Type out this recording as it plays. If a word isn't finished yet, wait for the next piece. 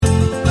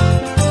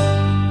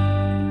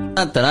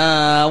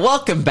Ta-da.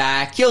 Welcome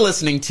back. You're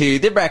listening to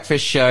The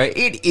Breakfast Show.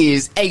 It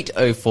is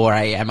 8:04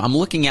 a.m. I'm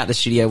looking out the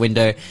studio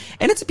window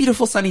and it's a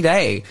beautiful sunny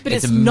day. But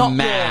it's not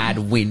mad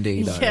warm.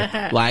 windy though.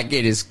 Yeah. Like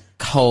it is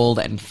cold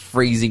and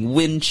freezing.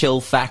 Wind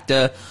chill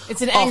factor.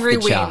 It's an off angry the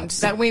wind. charts.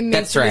 That wind needs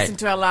That's to right. listen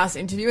to our last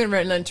interview and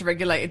learn to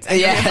regulate its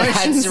angry Yeah,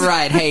 emotions. that's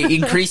right. Hey,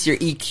 increase your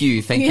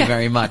EQ. Thank you Yeah.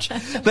 very much.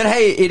 But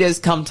hey, it has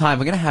come time.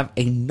 We're going to have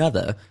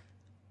another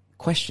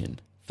question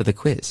for the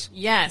quiz.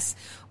 Yes.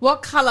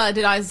 What colour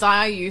did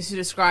Isaiah use to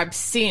describe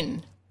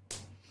sin?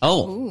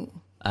 Oh.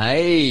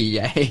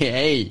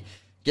 Hey.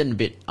 Getting a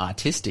bit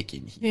artistic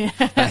in here.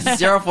 Yeah.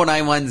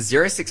 0491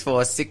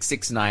 064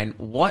 669.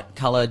 What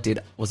colour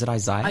was it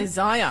Isaiah?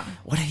 Isaiah.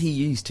 What did he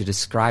use to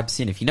describe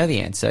sin? If you know the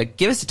answer,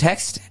 give us a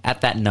text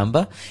at that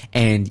number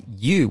and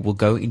you will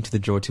go into the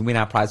draw to win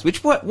our prize.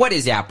 What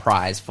is our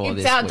prize for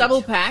this It's our week?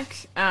 double pack.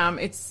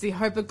 It's the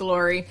Hope of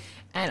Glory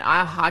and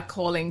our Heart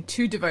Calling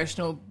 2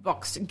 devotional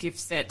boxed gift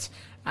set.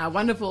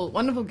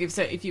 Wonderful gift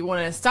set if you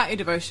want to start your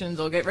devotions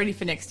or get ready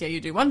for next year. You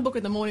do one book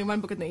in the morning,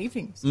 one book in the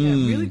evening. So yeah,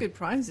 really good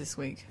prize this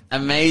week.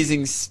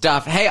 Amazing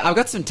stuff. Hey, I've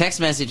got some text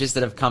messages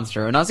that have come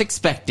through, and I was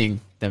expecting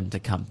them to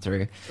come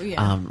through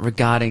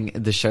regarding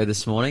the show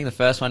this morning. The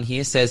first one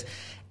here says,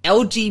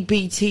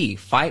 LGBT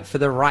fight for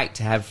the right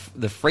to have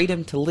the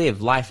freedom to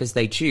live life as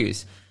they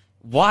choose.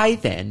 Why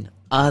then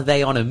are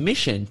they on a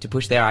mission to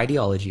push their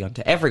ideology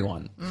onto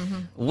everyone?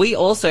 Mm-hmm. We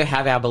also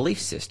have our belief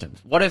systems.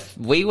 What if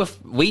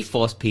we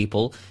force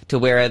people to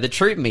wear the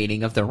true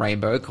meaning of the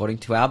rainbow according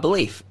to our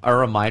belief? A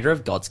reminder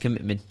of God's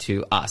commitment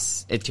to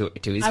us, to His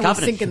covenant. I was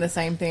thinking the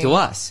same thing. To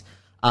us.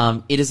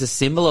 It is a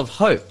symbol of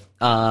hope.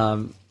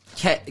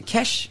 Keshet,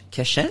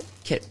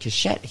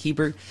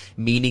 Hebrew,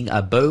 meaning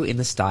a bow in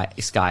the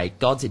sky,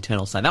 God's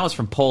eternal sign. That was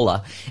from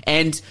Paula.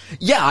 And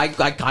yeah, I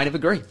kind of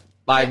agree.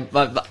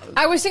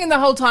 I was thinking the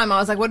whole time, I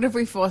was like, what if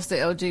we forced the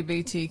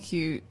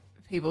LGBTQ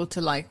people to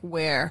like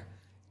wear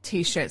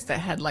T-shirts that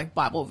had like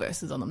Bible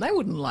verses on them? They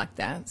wouldn't like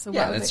that. So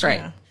yeah, that's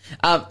right.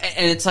 And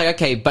it's like,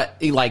 okay,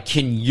 but like,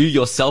 can you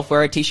yourself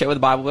wear a T-shirt with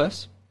a Bible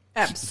verse?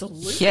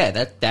 Absolutely. Yeah,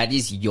 that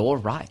is your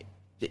right,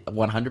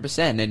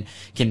 100%. And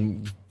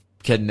can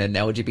an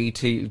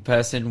LGBT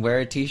person wear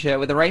a T-shirt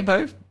with a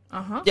rainbow?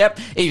 Uh-huh. Yep.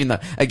 Even though,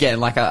 again,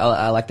 like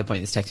I like the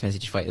point this text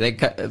message for you. They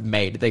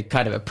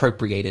kind of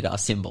appropriated our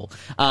symbol.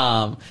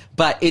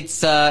 But it's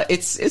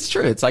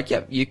true. It's like,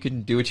 yep, you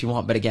can do what you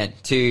want. But again,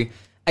 to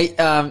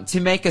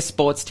make a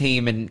sports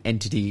team an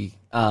entity,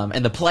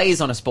 and the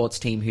players on a sports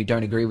team who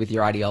don't agree with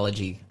your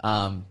ideology,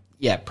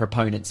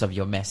 proponents of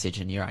your message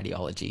and your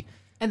ideology.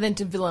 And then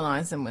to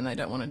villainize them when they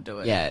don't want to do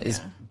it. Yeah,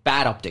 it's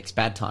bad optics,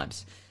 bad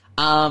times.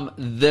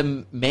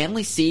 The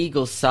Manly Sea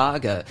Eagle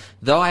saga,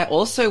 though I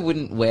also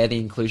wouldn't wear the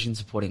inclusion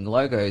supporting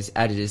logos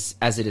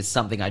as it is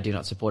something I do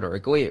not support or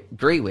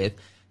agree with,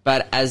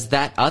 but as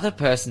that other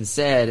person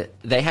said,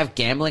 they have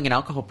gambling and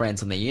alcohol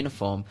brands on their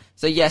uniform,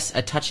 so yes,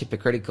 a touch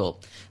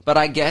hypocritical. But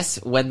I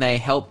guess when they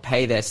help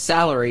pay their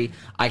salary,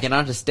 I can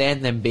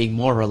understand them being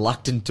more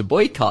reluctant to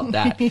boycott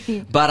that.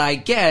 But I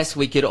guess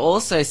we could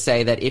also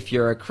say that if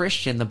you're a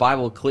Christian, the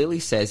Bible clearly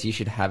says you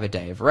should have a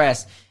day of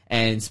rest,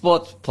 and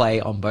sports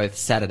play on both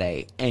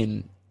Saturday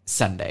and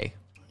Sunday.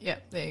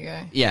 Yep, there you go.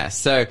 Yeah,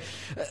 so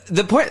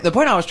the point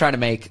I was trying to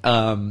make,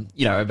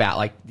 about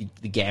like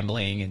the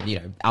gambling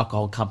and,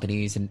 alcohol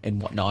companies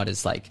and whatnot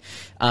is like,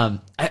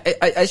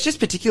 it's just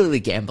particularly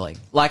gambling.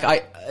 Like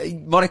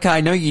Monica,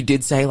 I know you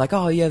did say like,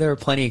 oh yeah, there are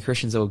plenty of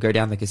Christians that will go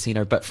down the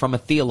casino, but from a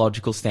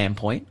theological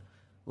standpoint,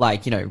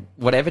 like,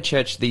 whatever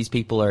church these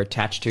people are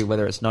attached to,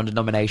 whether it's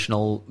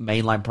non-denominational,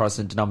 mainline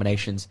Protestant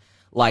denominations,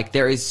 like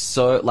there is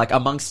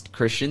amongst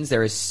Christians,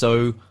 there is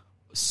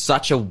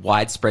such a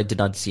widespread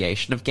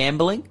denunciation of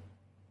gambling.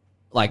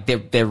 Like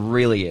there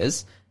really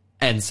is.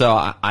 And so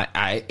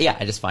I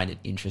just find it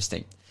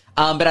interesting.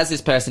 But as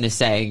this person is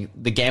saying,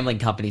 the gambling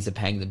companies are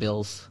paying the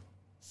bills.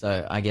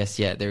 So I guess,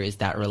 there is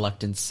that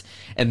reluctance,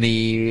 and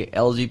the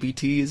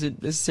LGBT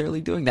isn't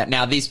necessarily doing that.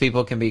 Now, these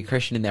people can be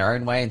Christian in their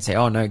own way and say,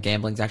 oh no,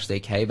 gambling's actually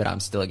okay, but I'm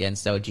still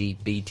against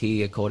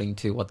LGBT according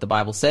to what the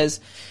Bible says.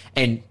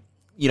 And,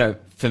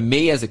 for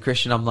me as a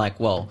Christian, I'm like,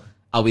 well,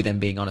 are we then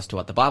being honest to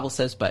what the Bible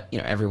says? But,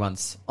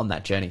 everyone's on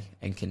that journey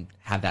and can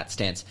have that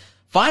stance.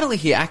 Finally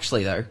here,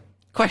 actually, though,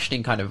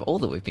 questioning kind of all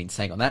that we've been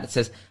saying on that, it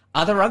says,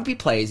 are the rugby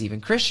players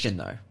even Christian,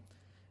 though?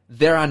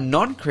 There are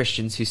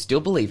non-Christians who still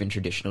believe in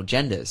traditional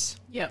genders.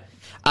 Yep.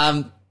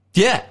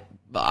 Yeah,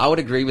 I would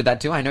agree with that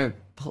too. I know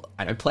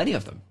plenty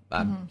of them.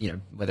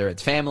 Whether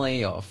it's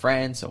family or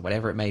friends or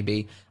whatever it may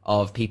be,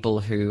 of people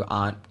who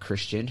aren't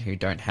Christian, who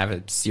don't have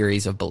a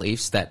series of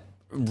beliefs that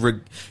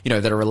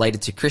that are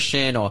related to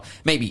Christian or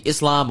maybe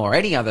Islam or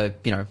any other,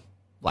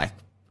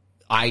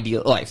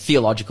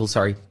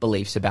 theological,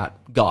 beliefs about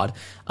God.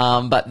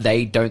 But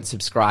they don't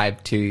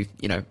subscribe to,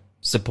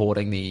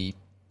 supporting the,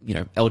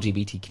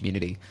 LGBT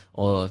community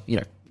or,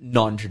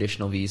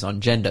 non-traditional views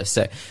on gender.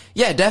 So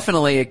yeah,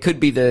 definitely it could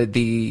be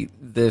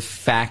the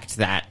fact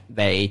that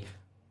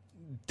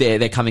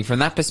they're coming from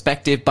that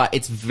perspective, but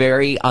it's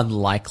very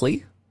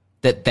unlikely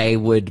that they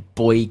would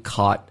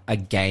boycott a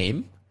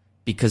game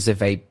because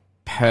of a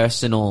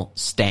personal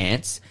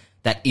stance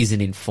that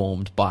isn't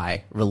informed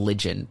by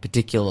religion,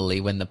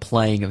 particularly when the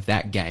playing of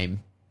that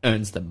game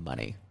earns them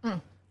money.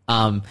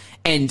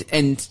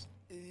 And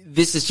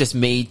this is just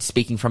me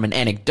speaking from an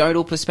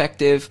anecdotal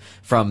perspective,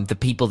 from the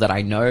people that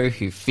I know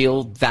who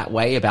feel that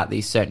way about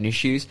these certain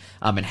issues,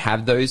 and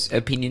have those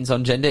opinions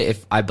on gender.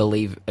 If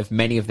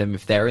many of them,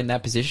 if they're in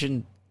that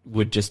position,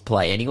 would just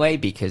play anyway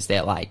because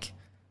they're like,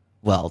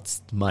 well,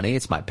 it's money,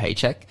 it's my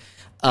paycheck.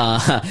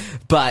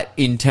 But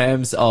in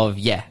terms of,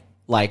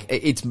 like,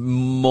 it's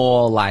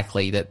more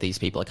likely that these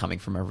people are coming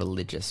from a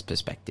religious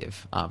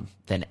perspective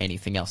than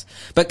anything else.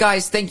 But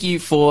guys, thank you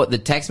for the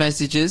text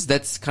messages.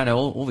 That's kind of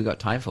all we got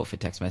time for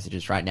text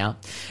messages right now.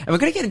 And we're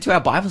going to get into our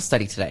Bible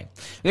study today.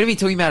 We're going to be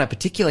talking about a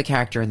particular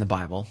character in the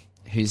Bible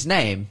whose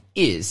name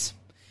is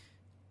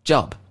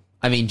Job.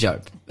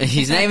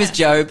 His name is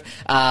Job,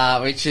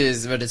 which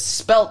is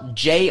spelt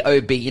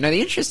J-O-B. You know,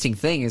 the interesting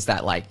thing is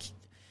that, like,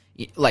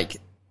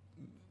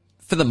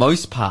 for the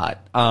most part,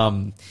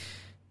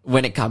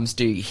 when it comes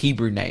to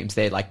Hebrew names,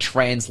 they're like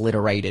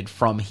transliterated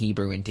from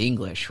Hebrew into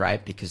English,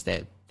 right? Because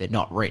they're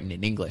not written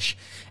in English.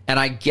 And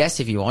I guess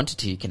if you wanted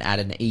to, you can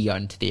add an E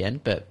on to the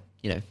end, but,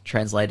 you know,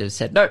 translators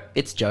said, no,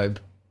 it's Job,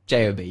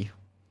 J-O-B.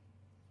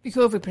 Be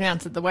cool if we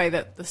pronounce it the way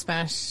that the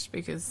Spanish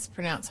speakers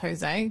pronounce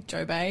Jose,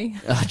 Jobe.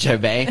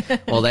 Jobe.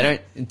 Well, they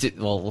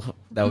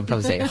would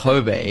probably say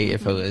Jobe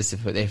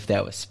if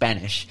they were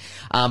Spanish.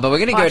 But we're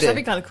going to go to... That'd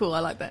be kind of cool. I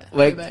like that.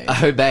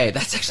 Jobe.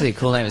 That's actually a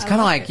cool name. It's kind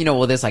of like, you know,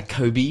 well, there's like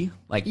Kobe,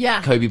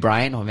 Kobe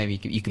Bryant, or maybe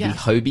you could be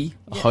Hobie,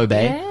 Hobe.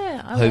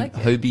 Yeah, I like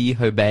it. Hobie,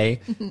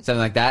 Hobe, something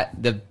like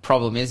that. The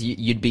problem is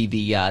you'd be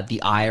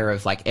the ire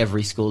of like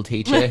every school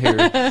teacher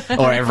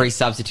or every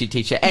substitute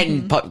teacher,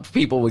 and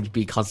people would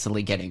be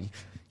constantly getting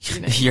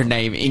your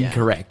name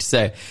incorrect.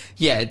 So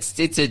yeah, it's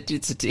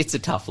a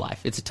tough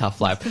life. It's a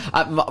tough life.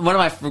 One of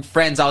my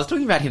friends, I was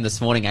talking about him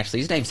this morning actually.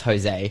 His name's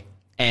Jose,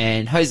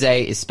 and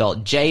Jose is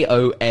spelled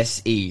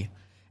J-O-S-E.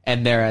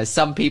 And there are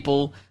some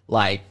people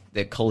like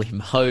that call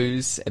him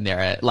Hose, and there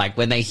are like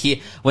when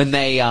they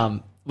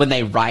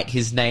write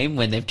his name,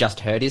 when they've just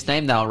heard his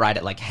name, they'll write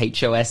it like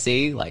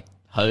H-O-S-E, like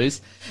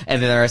Hose.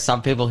 And then there are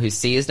some people who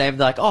see his name,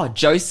 they're like, oh,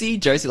 Josie,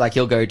 like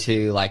he'll go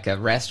to like a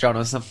restaurant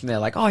or something, they're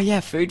like, oh yeah,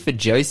 food for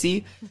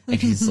Josie. And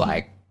he's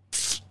like,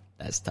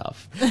 that's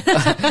tough.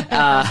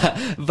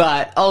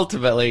 But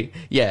ultimately,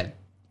 yeah,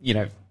 you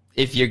know,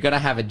 if you're going to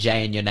have a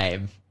J in your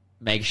name,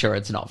 make sure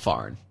it's not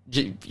foreign.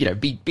 You know,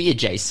 be a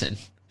Jason.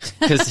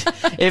 Because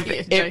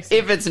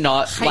if it's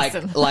not,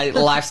 like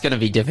life's going to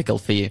be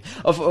difficult for you.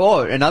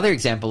 Or another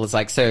example is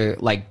like, so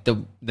like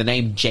the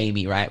name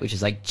Jamie, right, which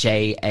is like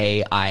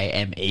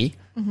J-A-I-M-E,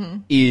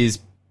 is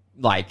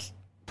like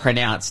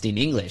pronounced in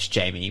English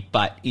Jamie,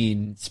 but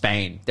in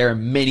Spain there are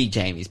many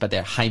Jamies, but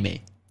they're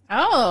Jaime.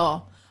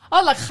 Oh,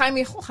 like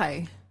Jaime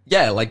Jorge.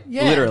 Yeah, like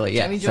literally,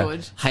 yeah. Jamie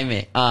George. So,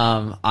 Jaime.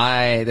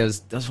 There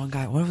was one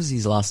guy. What was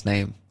his last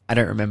name? I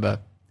don't remember.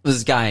 It was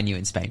this guy I knew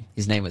in Spain.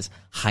 His name was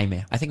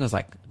Jaime. I think it was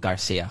like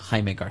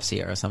Jaime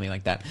Garcia or something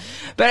like that.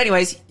 But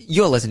anyways,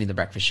 you're listening to The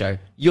Breakfast Show.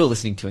 You're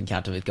listening to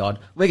Encounter with God.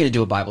 We're going to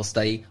do a Bible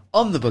study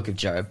on the book of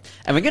Job.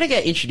 And we're going to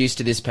get introduced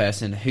to this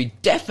person who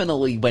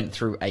definitely went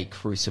through a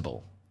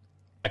crucible,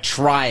 a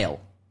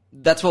trial.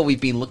 That's what we've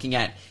been looking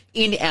at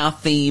in our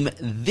theme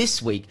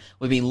this week.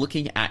 We've been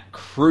looking at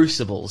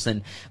crucibles,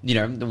 and you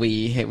know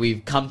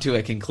we've come to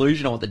a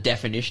conclusion on what the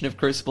definition of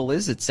crucible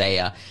is. It's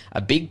a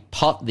big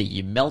pot that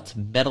you melt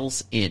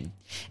metals in,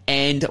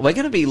 and we're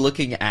going to be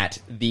looking at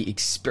the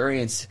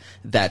experience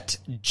that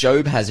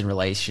Job has in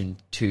relation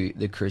to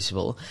the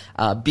crucible,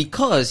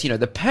 because you know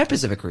the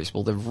purpose of a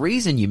crucible, the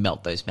reason you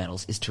melt those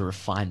metals is to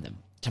refine them,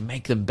 to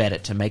make them better,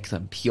 to make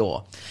them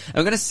pure. And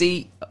we're going to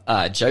see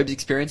Job's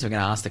experience. We're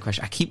going to ask the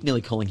question. I keep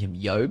nearly calling him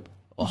Job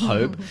or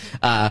Job.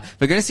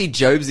 We're going to see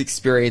Job's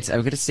experience, and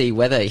we're going to see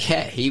whether,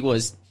 he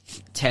was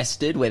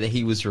tested, whether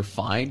he was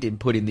refined and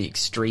put in the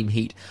extreme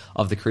heat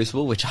of the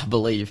crucible, which I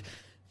believe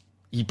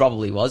he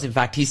probably was. In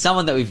fact, he's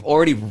someone that we've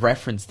already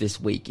referenced this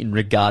week in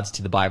regards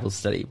to the Bible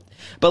study.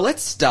 But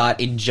let's start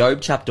in Job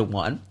chapter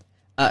 1.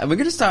 And we're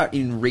going to start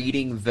in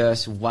reading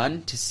verse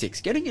 1 to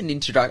 6, getting an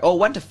introduction, or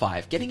 1 to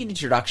 5, getting an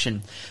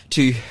introduction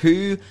to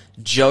who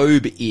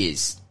Job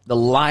is, the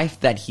life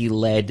that he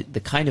led, the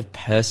kind of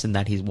person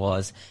that he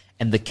was,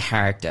 and the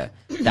character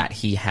that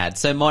he had.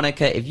 So,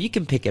 Monica, if you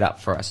can pick it up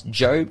for us,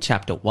 Job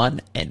chapter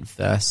 1 and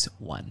verse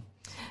 1.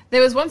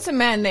 There was once a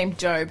man named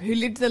Job who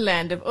lived in the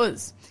land of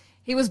Uz.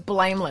 He was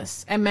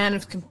blameless, a man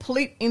of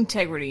complete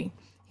integrity.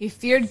 He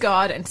feared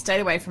God and stayed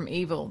away from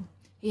evil.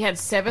 He had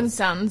 7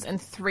 sons and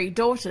 3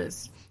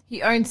 daughters.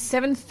 He owned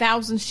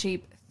 7,000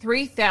 sheep,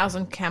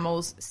 3,000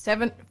 camels,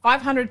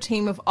 500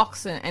 team of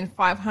oxen, and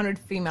 500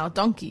 female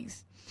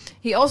donkeys.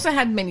 He also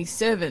had many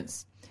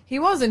servants. He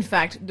was, in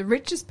fact, the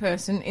richest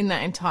person in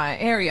that entire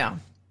area.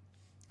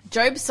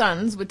 Job's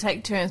sons would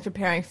take turns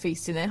preparing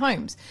feasts in their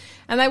homes,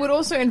 and they would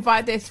also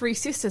invite their 3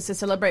 sisters to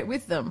celebrate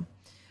with them.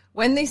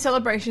 When these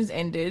celebrations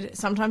ended,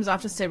 sometimes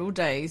after several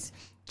days,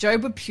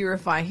 Job would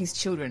purify his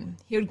children.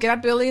 He would get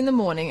up early in the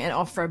morning and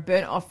offer a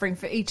burnt offering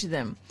for each of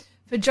them.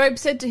 For Job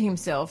said to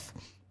himself,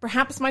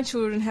 Perhaps my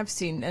children have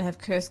sinned and have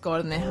cursed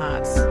God in their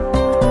hearts.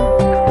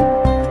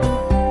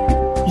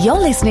 You're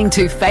listening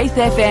to Faith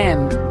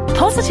FM,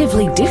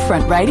 positively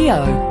different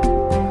radio.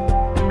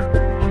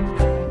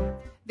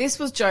 This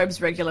was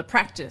Job's regular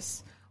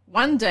practice.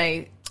 One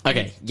day...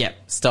 Okay, yep,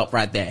 stop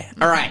right there.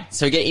 All right,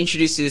 so we get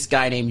introduced to this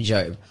guy named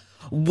Job.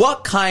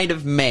 What kind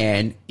of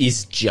man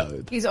is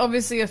Job? He's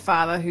obviously a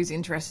father who's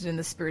interested in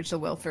the spiritual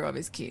welfare of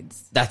his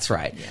kids. That's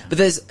right. Yeah. But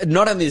there's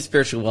not only the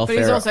spiritual welfare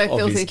of his kids. But he's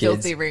also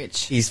filthy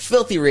rich. He's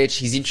filthy rich.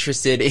 He's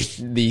interested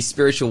in the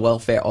spiritual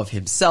welfare of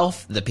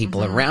himself, the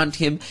people around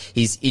him.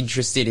 He's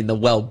interested in the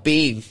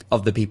well-being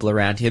of the people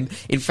around him.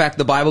 In fact,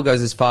 the Bible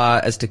goes as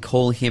far as to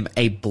call him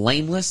a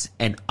blameless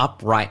and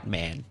upright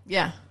man.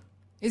 Yeah.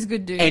 He's a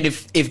good dude. And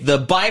if the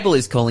Bible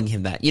is calling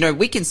him that,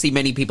 we can see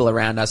many people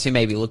around us who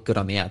maybe look good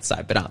on the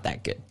outside but aren't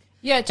that good.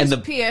 Yeah,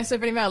 just P.S.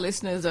 If any of our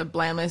listeners are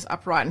blameless,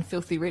 upright, and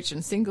filthy rich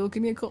and single,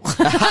 give me a call.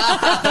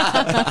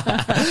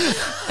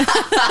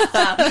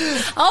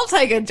 I'll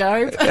take it,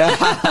 Job.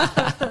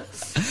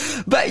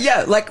 But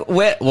yeah,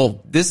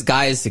 this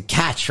guy is the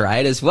catch,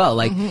 right, as well.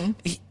 Like,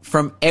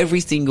 from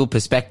every single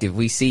perspective,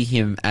 we see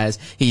him as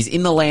he's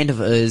in the land of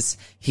Uz.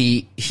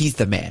 He's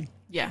the man.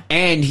 Yeah.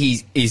 And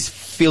he's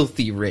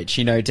filthy rich,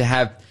 to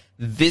have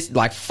this,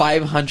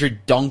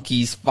 500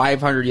 donkeys,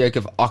 500 yoke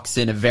of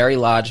oxen, a very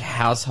large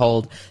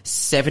household,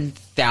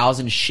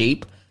 7,000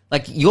 sheep.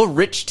 You're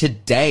rich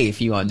today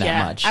if you own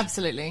that much. Yeah,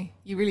 absolutely.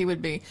 You really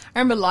would be. I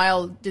remember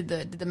Lyle did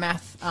the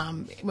math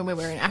when we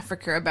were in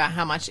Africa about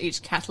how much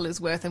each cattle is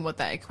worth and what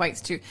that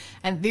equates to.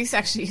 And this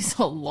actually is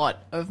a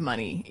lot of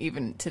money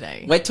even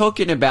today. We're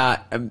talking about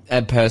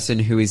a person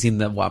who is in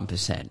the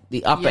 1%,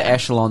 the upper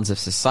echelons of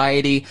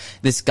society.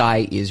 This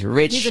guy is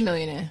rich. He's a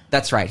millionaire.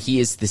 That's right.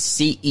 He is the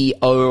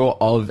CEO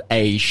of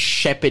a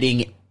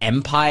shepherding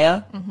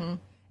empire.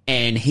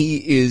 And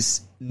he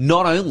is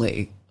not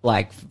only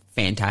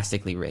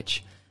fantastically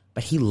rich,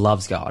 but he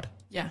loves God.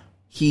 Yeah.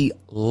 He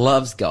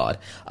loves God.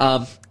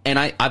 And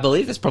I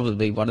believe that's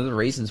probably one of the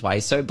reasons why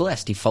he's so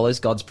blessed. He follows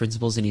God's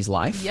principles in his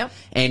life. Yep.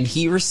 And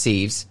he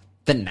receives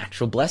the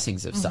natural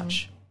blessings of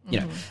such.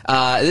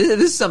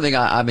 This is something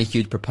I'm a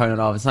huge proponent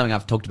of, and something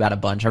I've talked about a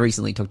bunch. I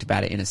recently talked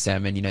about it in a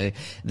sermon,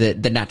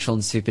 the natural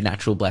and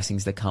supernatural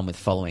blessings that come with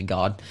following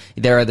God.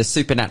 There are the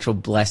supernatural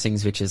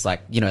blessings, which is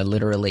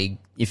literally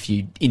if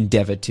you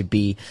endeavor to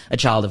be a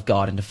child of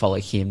God and to follow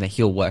him, that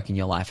he'll work in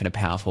your life in a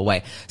powerful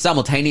way.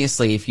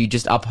 Simultaneously, if you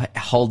just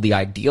uphold the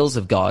ideals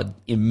of God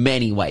in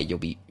many ways,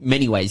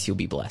 you'll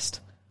be blessed.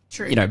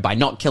 True. By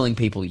not killing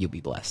people, you'll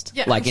be blessed.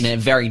 Yeah. In a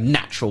very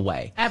natural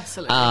way.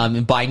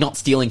 Absolutely. By not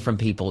stealing from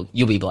people,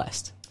 you'll be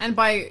blessed. And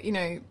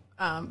by,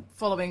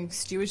 following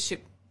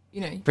stewardship,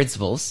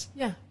 principles.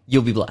 Yeah.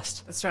 You'll be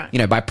blessed. That's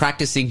right. By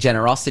practicing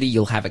generosity,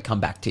 you'll have it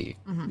come back to you.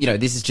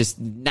 This is just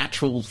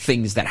natural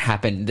things that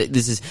happen.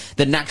 This is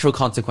the natural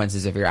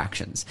consequences of your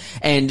actions.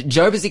 And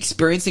Job is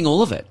experiencing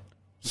all of it.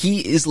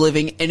 He is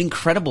living an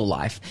incredible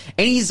life.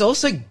 And he's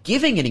also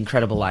giving an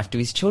incredible life to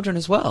his children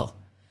as well.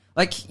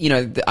 I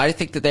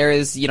think that there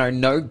is,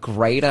 no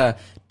greater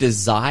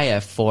desire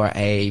for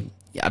a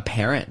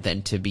parent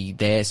than to be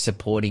there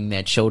supporting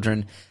their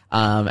children,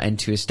 and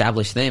to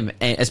establish them,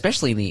 and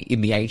especially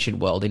in the ancient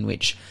world in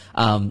which,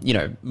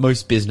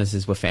 most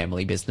businesses were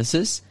family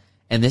businesses.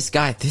 And this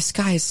guy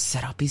has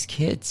set up his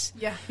kids.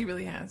 Yeah, he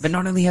really has. But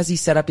not only has he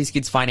set up his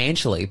kids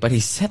financially, but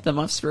he's set them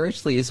up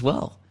spiritually as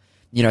well.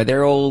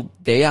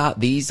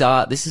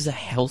 This is a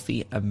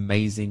healthy,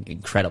 amazing,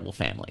 incredible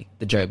family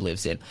that Job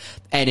lives in.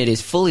 And it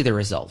is fully the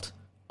result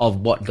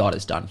of what God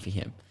has done for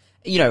him.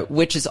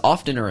 Which is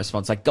often a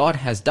response. God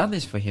has done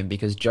this for him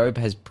because Job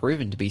has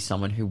proven to be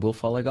someone who will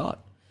follow God.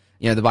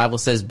 The Bible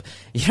says,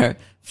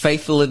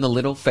 faithful in the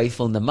little,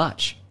 faithful in the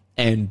much.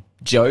 And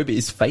Job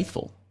is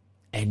faithful.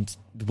 And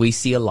we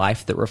see a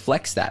life that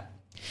reflects that.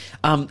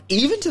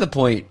 Even to the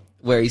point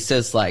where he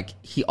says,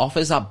 he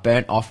offers up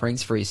burnt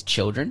offerings for his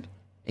children,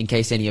 in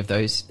case any of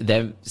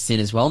them sin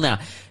as well. Now,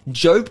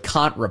 Job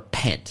can't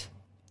repent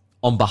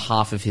on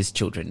behalf of his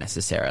children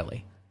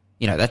necessarily.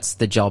 That's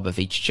the job of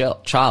each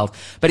child.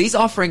 But he's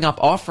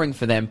offering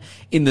for them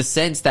in the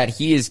sense that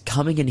he is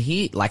coming and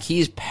he's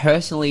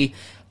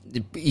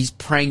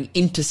praying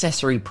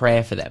intercessory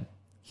prayer for them.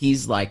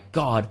 He's like,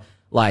 God,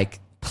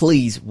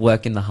 please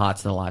work in the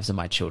hearts and the lives of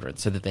my children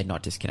so that they're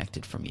not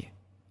disconnected from you.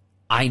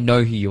 I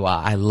know who you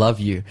are. I love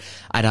you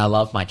and I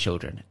love my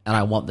children and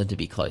I want them to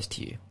be close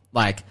to you.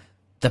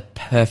 The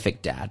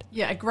perfect dad.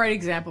 Yeah, a great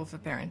example for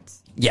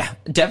parents. Yeah,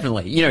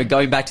 definitely.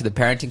 Going back to the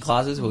parenting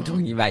classes we were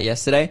talking about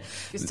yesterday.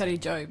 Just study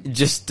Job.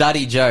 Just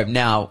study Job.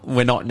 Now,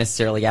 we're not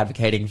necessarily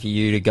advocating for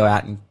you to go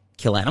out and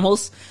kill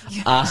animals.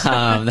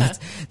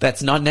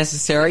 That's not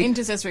necessary.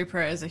 Intercessory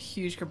prayer is a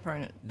huge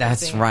component.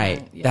 That's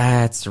right. Yeah.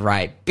 That's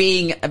right.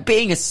 Being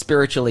a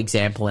spiritual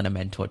example and a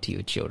mentor to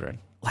your children.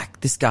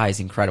 This guy is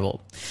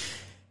incredible.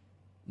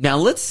 Now,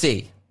 let's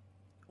see.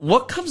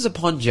 What comes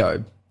upon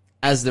Job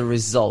as the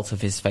result of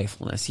his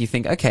faithfulness? You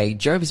think, okay,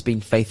 Job has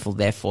been faithful,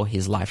 therefore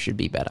his life should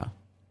be better.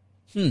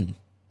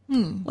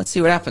 Let's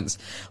see what happens.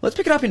 Let's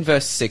pick it up in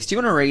verse 6. Do you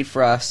want to read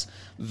for us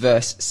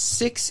verse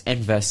 6 and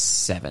verse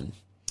 7?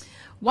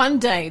 One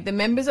day, the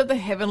members of the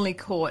heavenly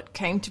court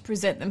came to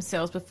present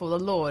themselves before the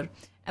Lord,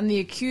 and the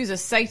accuser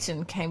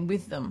Satan came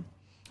with them.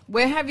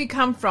 "Where have you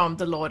come from?"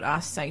 the Lord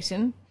asked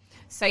Satan.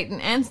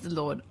 Satan answered the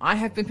Lord, "I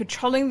have been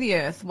patrolling the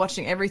earth,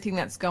 watching everything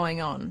that's going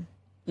on."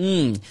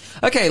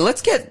 Okay,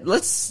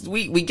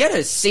 we get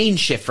a scene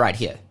shift right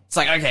here. It's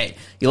like, okay,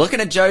 you're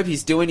looking at Job,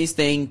 he's doing his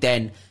thing,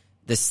 then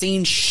the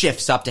scene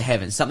shifts up to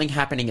heaven, something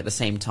happening at the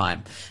same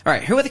time. All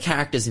right, who are the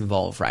characters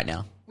involved right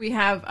now? We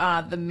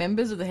have the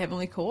members of the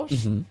heavenly court,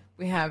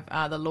 we have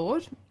the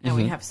Lord, and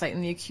we have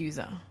Satan the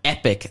accuser.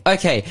 Epic.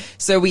 Okay,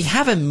 so we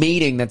have a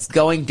meeting that's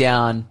going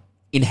down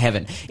in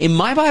heaven. In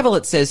my Bible,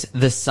 it says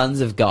the sons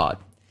of God.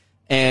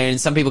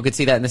 And some people could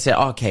see that and they say,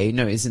 oh, okay,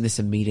 no, isn't this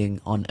a meeting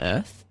on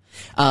earth?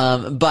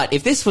 But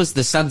if this was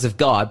the sons of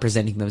God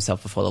presenting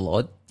themselves before the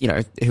Lord, you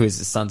know, who is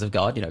the sons of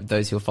God, you know,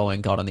 those who are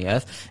following God on the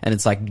earth, and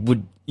it's like,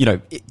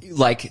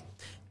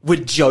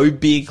 would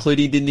Job be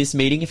included in this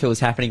meeting if it was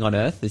happening on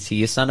earth? Is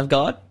he a son of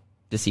God?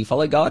 Does he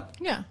follow God?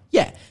 Yeah.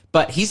 Yeah,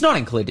 but he's not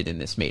included in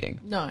this meeting.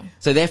 No.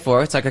 So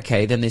therefore, it's like,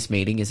 okay, then this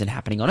meeting isn't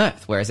happening on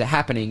earth. Whereas it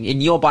happening in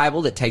your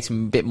Bible that takes a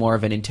bit more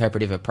of an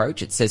interpretive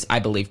approach. It says, I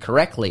believe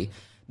correctly,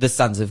 the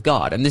sons of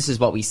God. And this is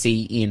what we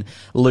see in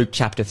Luke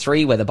chapter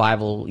 3, where the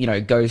Bible, you know,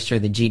 goes through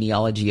the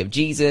genealogy of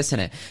Jesus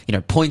and it, you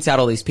know, points out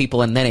all these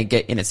people, and then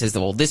it says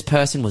that, well, this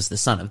person was the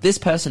son of this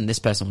person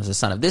was the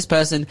son of this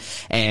person,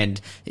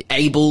 and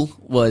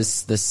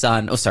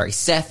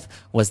Seth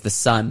was the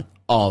son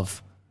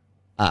of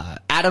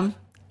Adam,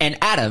 and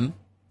Adam,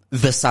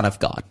 the son of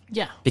God.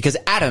 Yeah. Because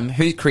Adam,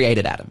 who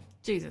created Adam?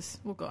 Jesus.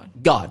 Well, God.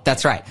 God,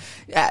 that's right.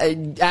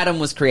 Adam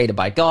was created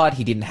by God.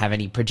 He didn't have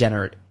any he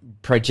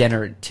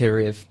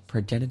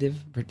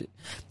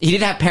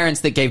didn't have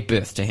parents that gave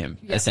birth to him,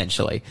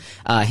 essentially.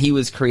 He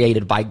was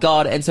created by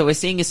God. And so we're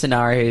seeing a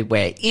scenario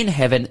where in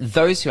heaven,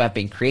 those who have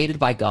been created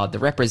by God, the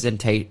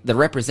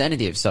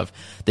representatives of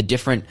the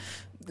different,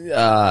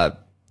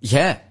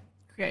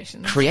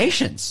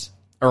 creations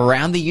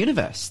around the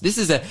universe. This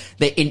is an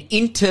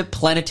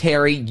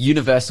interplanetary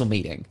universal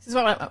meeting. This is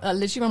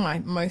literally one of my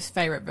most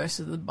favorite verses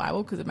of the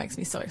Bible, because it makes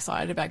me so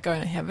excited about going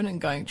to heaven and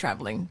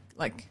traveling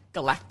like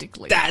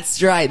galactically.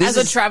 That's right. As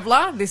a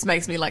traveler, this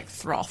makes me like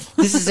froth.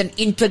 This is an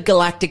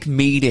intergalactic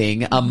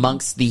meeting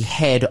amongst the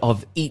head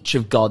of each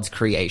of God's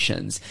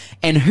creations.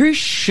 And who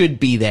should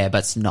be there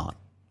but's not?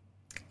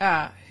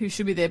 Who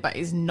should be there but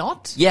is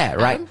not? Yeah,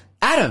 right.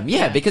 Adam,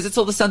 because it's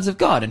all the sons of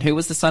God. And who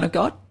was the son of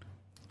God?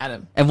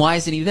 Adam. And why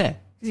isn't he there?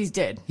 Because he's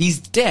dead. He's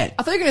dead.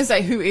 I thought you were going to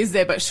say who is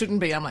there but shouldn't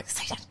be. I'm like,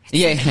 Satan.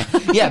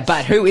 Yeah,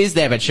 but who is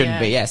there but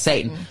shouldn't be? Yeah,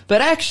 Satan. But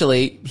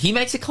actually, he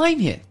makes a claim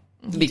here.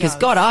 Because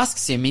God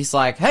asks him, he's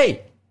like,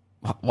 hey,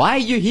 why are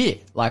you here?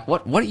 Like,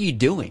 what are you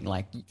doing?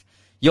 Like,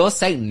 you're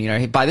Satan, you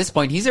know. By this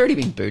point, he's already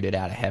been booted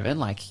out of heaven.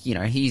 Like, you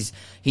know, he's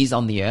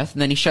on the earth,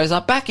 and then he shows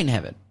up back in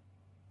heaven.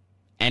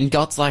 And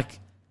God's like,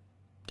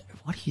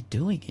 what are you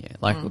doing here?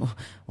 Like,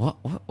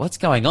 what's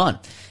going on?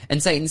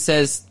 And Satan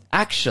says,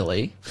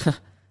 actually,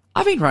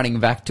 I've been running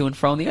back to and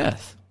fro on the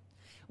earth.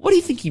 What do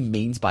you think he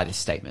means by this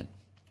statement?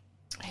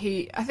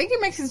 I think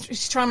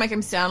he's trying to make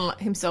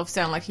himself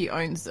sound like he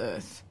owns the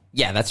earth.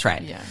 Yeah, that's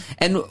right. Yeah.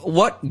 And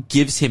what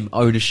gives him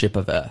ownership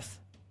of earth?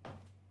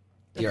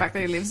 The fact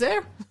that he lives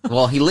there?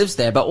 Well, he lives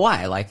there, but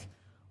why? Like,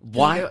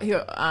 why? He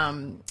got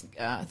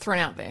thrown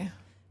out there.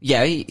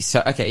 Yeah,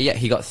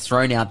 he got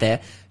thrown out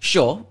there.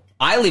 Sure,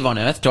 I live on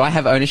earth. Do I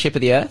have ownership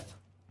of the earth?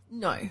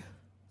 No.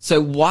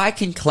 So why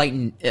can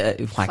Clayton, sorry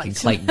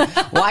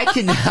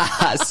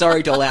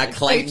to all our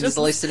Claytons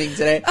listening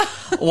today.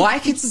 Why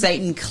can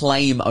Satan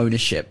claim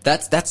ownership?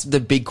 That's the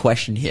big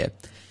question here.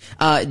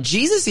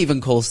 Jesus even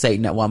calls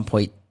Satan at one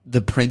point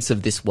the prince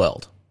of this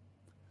world.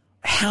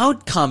 How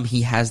come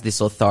he has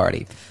this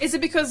authority? Is it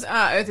because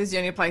earth is the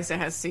only place that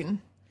has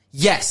sin?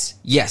 Yes,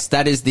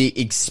 that is the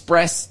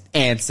express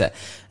answer.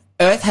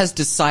 Earth has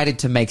decided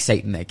to make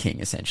Satan their king,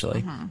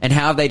 essentially. And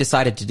how have they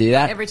decided to do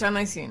that? Every time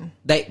they sin.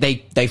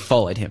 They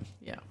followed him.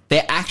 Yeah.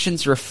 Their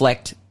actions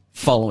reflect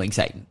following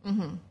Satan.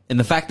 And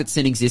the fact that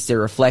sin exists, it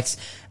reflects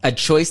a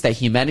choice that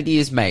humanity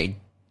has made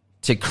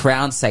to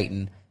crown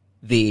Satan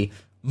the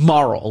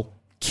moral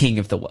king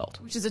of the world.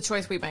 Which is a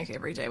choice we make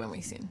every day when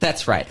we sin.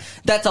 That's right.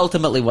 That's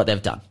ultimately what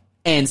they've done.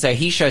 And so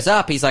he shows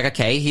up, he's like,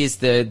 okay, here's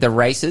the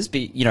races,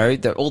 you know,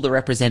 all the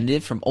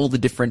representatives from all the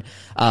different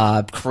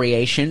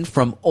creation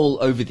from all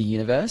over the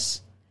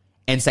universe.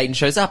 And Satan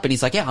shows up and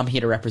he's like, yeah, I'm here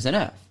to represent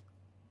Earth.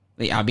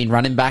 I've been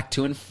running back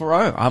to and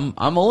fro.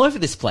 I'm all over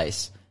this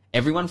place.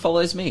 Everyone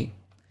follows me.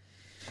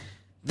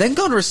 Then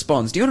God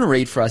responds. Do you want to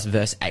read for us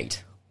verse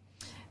 8?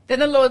 Then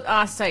the Lord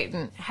asked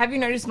Satan, have you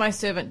noticed my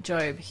servant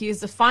Job? He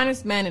is the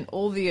finest man in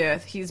all the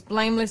earth. He is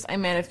blameless, a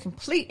man of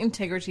complete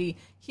integrity.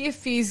 He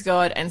fears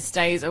God and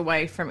stays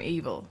away from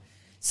evil.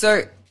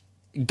 So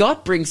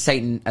God brings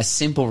Satan a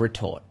simple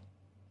retort.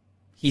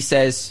 He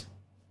says,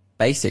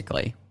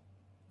 basically,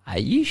 are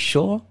you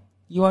sure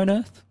you own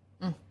Earth?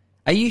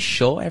 Are you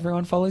sure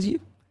everyone follows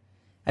you?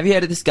 Have you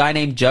heard of this guy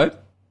named Job?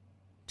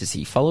 Does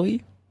he follow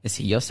you? Is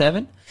he your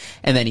servant?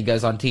 And then he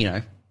goes on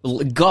to,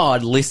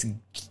 God lists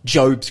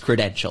Job's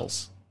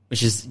credentials.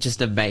 which is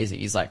just amazing.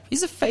 He's like,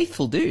 he's a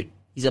faithful dude.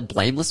 He's a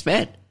blameless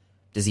man.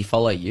 Does he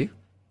follow you?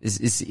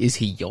 Is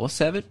he your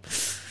servant?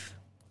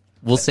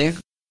 We'll see.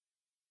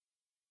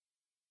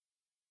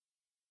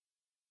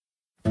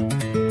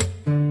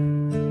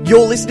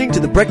 You're listening to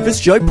the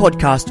Breakfast Show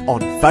podcast on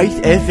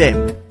Faith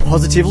FM.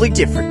 Positively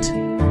different.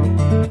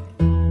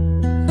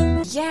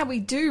 Yeah,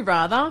 we do,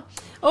 rather.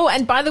 Oh,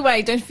 and by the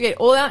way, don't forget,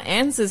 all our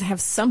answers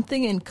have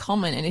something in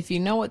common. And if you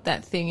know what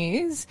that thing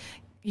is,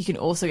 you can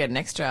also get an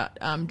extra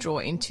draw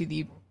into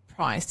the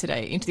prize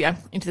today,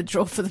 into the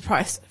draw for the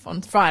prize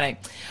on Friday.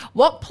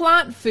 What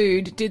plant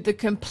food did the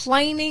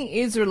complaining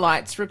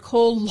Israelites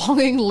recall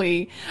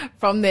longingly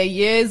from their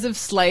years of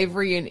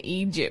slavery in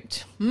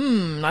Egypt?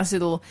 Nice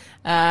little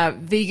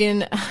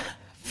vegan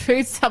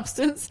food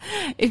substance.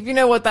 If you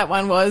know what that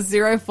one was,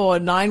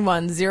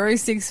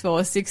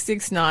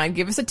 0491064669.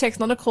 Give us a text,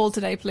 not a call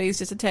today, please,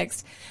 just a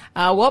text.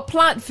 What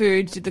plant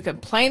food did the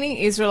complaining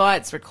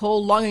Israelites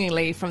recall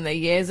longingly from their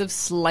years of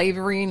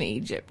slavery in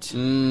Egypt?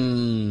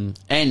 And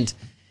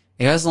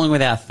it goes along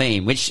with our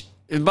theme, which,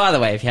 by the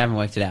way, if you haven't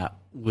worked it out,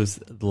 was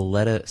the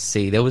letter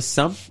C. There was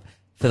some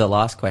for the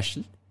last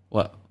question.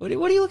 What are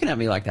you looking at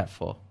me like that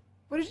for?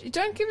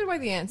 Don't give away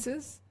the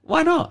answers.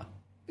 Why not?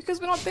 Because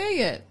we're not there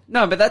yet.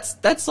 No, but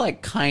that's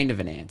like kind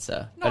of an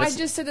answer. No, I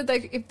just said that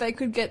if they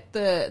could get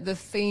the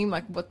theme,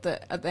 like what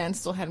the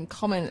answers all had in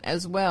common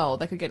as well,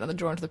 they could get another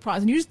draw into the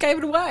prize, and you just gave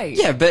it away.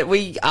 Yeah, but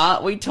we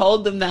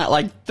told them that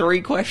like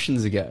 3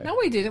 questions ago. No,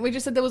 we didn't. We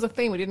just said there was a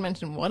theme. We didn't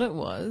mention what it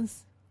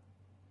was.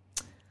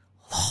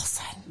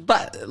 Lawson.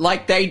 But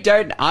like they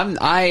don't.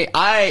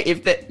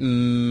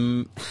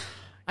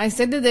 I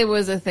said that there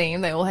was a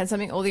theme. They all had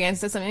something. All the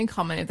answers had something in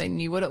common. If they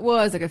knew what it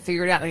was, they could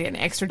figure it out. They get an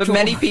extra draw. But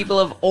many people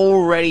have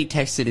already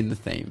texted in the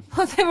theme.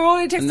 They were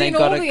already texting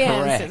all the correct.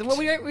 answers. Well,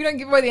 we don't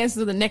give away the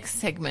answers to the next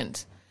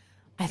segment.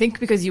 I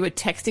think because you were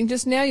texting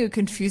just now, you were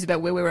confused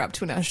about where we were up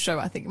to in our show.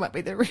 I think it might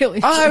be the real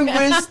issue.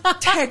 I was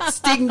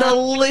texting the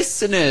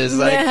listeners,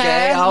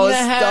 okay?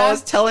 I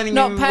was telling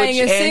them which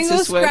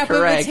answers were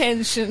correct. Of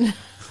attention.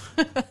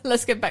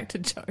 Let's get back to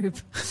Job.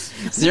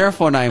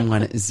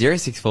 0491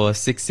 064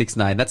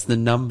 669. That's the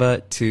number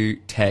to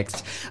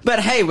text.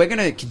 But hey, we're going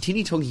to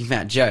continue talking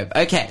about Job.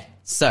 Okay,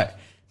 so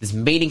this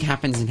meeting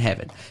happens in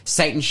heaven.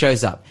 Satan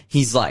shows up.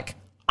 He's like,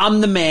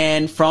 I'm the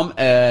man from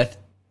earth.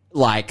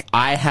 Like,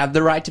 I have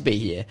the right to be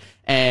here.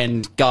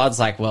 And God's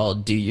like, well,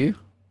 do you?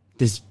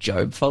 Does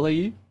Job follow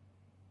you?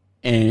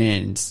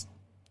 And,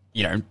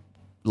 you know,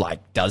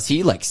 like, does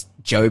he? Like,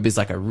 Job is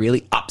like a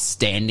really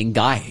upstanding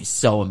guy who's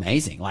so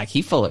amazing. Like,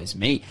 he follows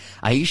me.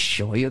 Are you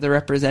sure you're the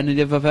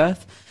representative of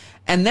earth?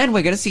 And then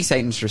we're going to see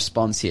Satan's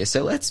response here.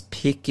 So let's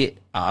pick it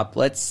up.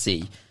 Let's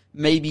see.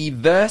 Maybe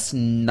verse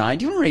 9.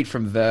 Do you want to read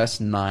from verse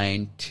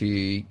 9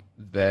 to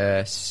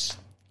verse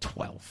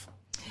 12?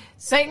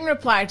 Satan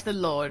replied to the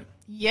Lord,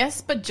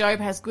 yes, but Job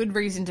has good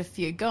reason to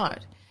fear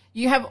God.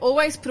 You have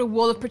always put a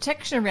wall of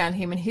protection around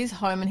him and his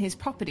home and his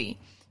property.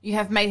 You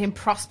have made him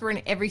prosper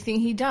in everything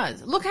he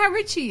does. Look how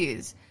rich he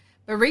is.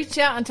 But reach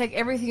out and take away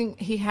everything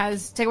he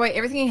has,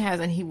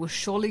 and he will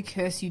surely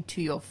curse you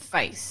to your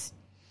face.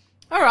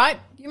 All right,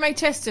 you may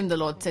test him, the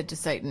Lord said to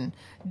Satan.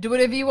 Do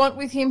whatever you want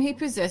with him he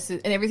possesses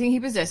and everything he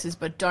possesses,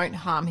 but don't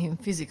harm him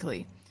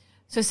physically.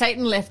 So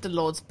Satan left the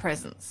Lord's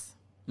presence.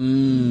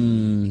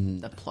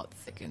 The plot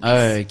thickens.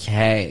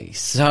 Okay,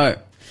 so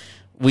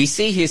we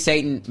see here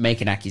Satan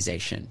make an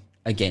accusation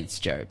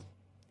against Job.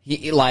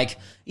 We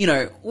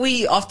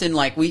often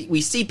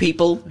we see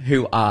people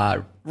who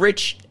are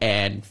rich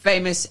and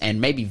famous and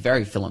maybe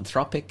very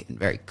philanthropic and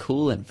very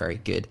cool and very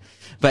good.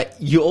 But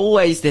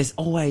there's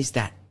always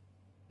that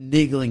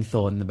niggling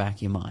thought in the back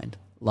of your mind.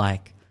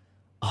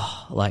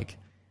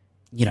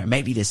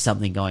 Maybe there's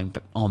something going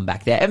on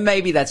back there. And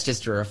maybe that's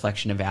just a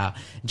reflection of our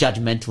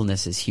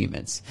judgmentalness as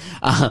humans.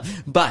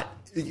 But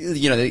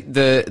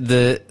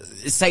the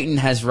Satan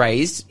has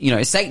raised,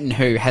 Satan,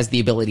 who has the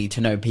ability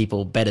to know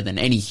people better than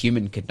any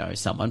human could know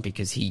someone,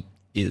 because he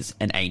is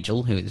an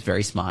angel who is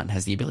very smart and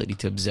has the ability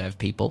to observe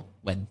people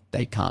when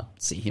they can't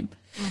see him.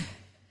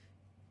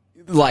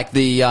 Like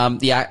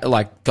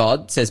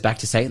God says back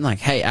to Satan, like,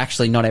 hey,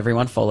 actually not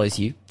everyone follows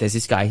you. There's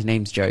this guy, his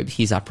name's Job.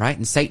 He's upright.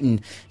 And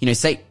Satan,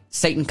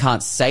 Satan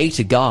can't say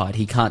to God,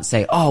 he can't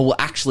say, oh, well,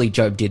 actually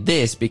Job did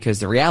this, because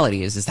the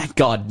reality is that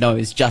God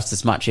knows just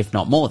as much, if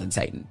not more, than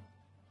Satan.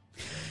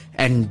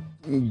 And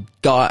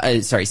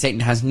Satan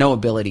has no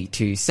ability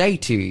to say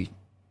to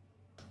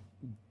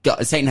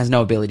God, Satan has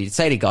no ability to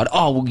say to God,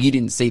 oh, well, you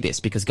didn't see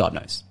this, because God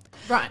knows.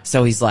 Right.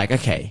 So he's like,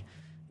 okay,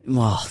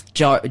 well,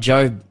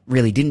 Job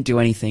really didn't do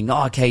anything.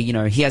 Oh, okay,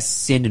 he has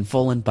sinned and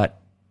fallen, but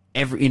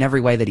in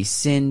every way that he's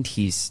sinned,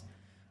 he's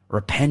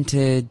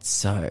repented.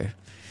 So,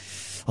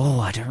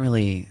 I don't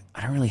really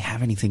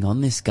have anything on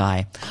this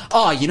guy.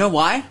 Oh, you know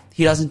why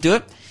he doesn't do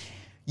it?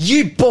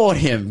 You bought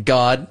him,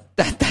 God.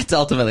 That's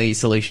ultimately his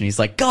solution. He's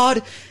like,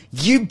 God,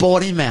 you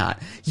bought him out.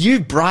 You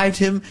bribed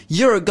him.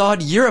 You're a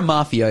God. You're a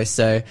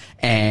mafioso.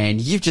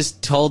 And you've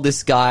just told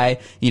this guy,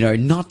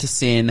 not to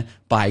sin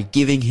by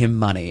giving him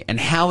money. And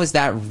how is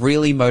that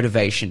really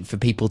motivation for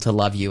people to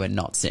love you and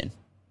not sin?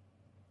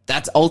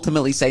 That's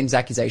ultimately Satan's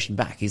accusation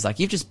back. He's like,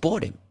 you've just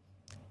bought him.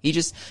 You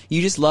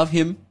just love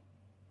him.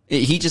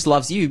 He just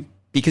loves you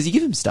because you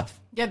give him stuff.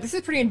 Yeah, this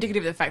is pretty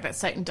indicative of the fact that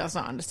Satan does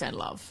not understand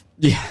love.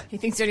 Yeah. He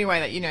thinks the only way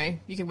that,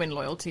 you can win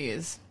loyalty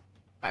is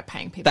by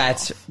paying people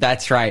off.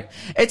 That's right.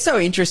 It's so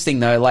interesting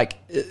though,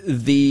 like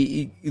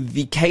the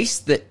case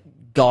that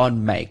God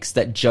makes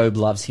that Job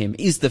loves him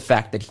is the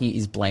fact that he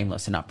is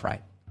blameless and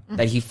upright,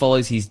 that he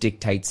follows his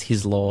dictates,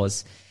 his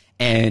laws,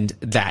 and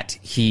that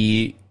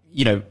he,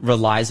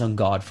 relies on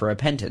God for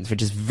repentance,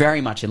 which is very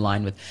much in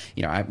line with,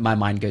 my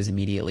mind goes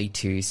immediately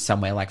to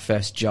somewhere like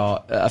 1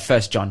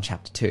 John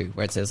chapter 2,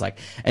 where it says like,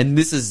 and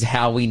this is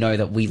how we know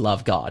that we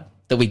love God,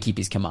 that we keep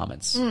his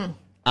commandments. And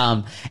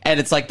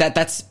it's like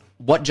that's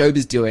what Job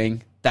is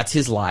doing. That's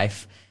his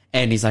life.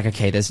 And he's like,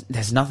 okay,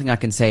 there's nothing I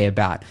can say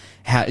about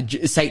how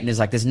Satan is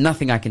like, there's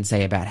nothing I can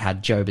say about how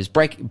Job has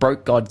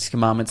broke God's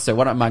commandments. So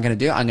what am I going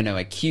to do? I'm going to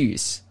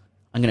accuse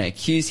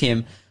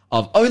him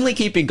of only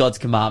keeping God's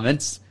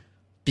commandments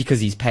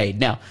because he's paid.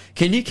 Now,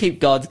 can you keep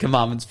God's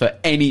commandments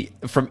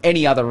from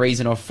any other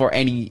reason or for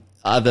any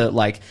other,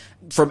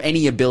 from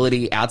any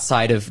ability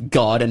outside of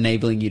God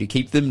enabling you to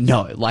keep them?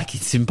 No,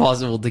 it's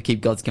impossible to keep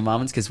God's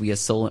commandments because we are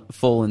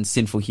fallen,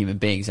 sinful human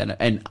beings.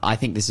 And I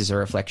think this is a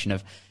reflection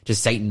of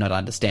just Satan not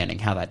understanding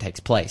how that takes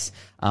place.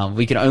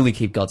 We can only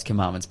keep God's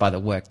commandments by the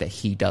work that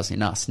he does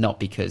in us, not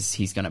because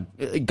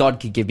God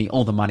could give me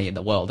all the money in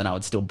the world and I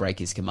would still break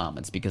his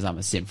commandments because I'm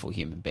a sinful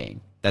human being.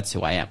 That's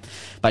who I am.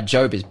 But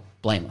Job is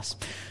blameless.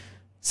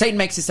 Satan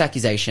makes this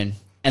accusation,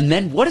 and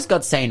then what does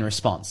God say in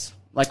response?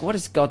 What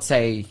does God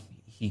say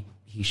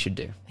he should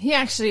do? He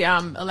actually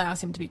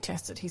allows him to be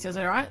tested. He says,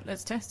 all right,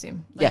 let's test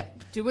him.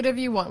 Do whatever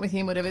you want with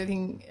him, with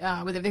everything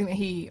that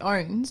he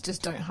owns,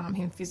 just don't harm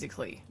him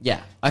physically.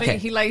 Yeah, okay. So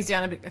he lays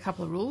down a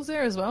couple of rules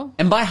there as well.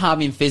 And by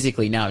harm him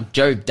physically, now,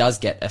 Job does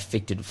get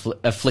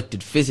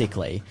afflicted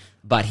physically,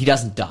 but he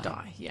doesn't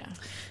die. Yeah.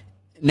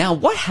 Now,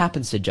 what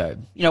happens to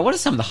Job? What are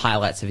some of the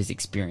highlights of his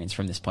experience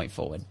from this point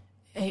forward?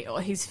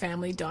 His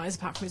family dies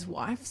apart from his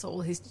wife, so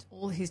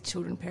all his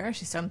children perish,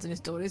 his sons and his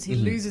daughters. He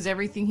loses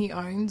everything he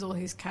owns, all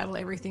his cattle,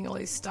 everything, all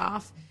his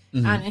staff,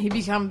 and he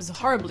becomes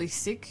horribly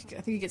sick.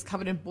 I think he gets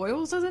covered in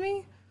boils, doesn't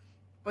he?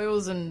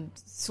 Boils and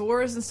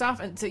sores and stuff.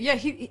 And so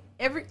he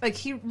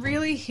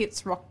really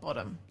hits rock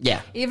bottom.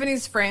 Yeah. Even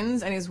his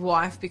friends and his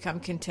wife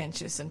become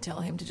contentious and tell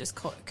him to just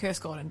curse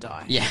God and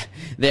die. Yeah.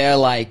 They're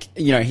like,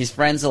 his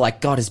friends are like,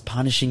 God is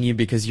punishing you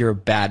because you're a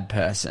bad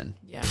person.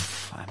 Yeah.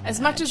 As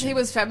much as he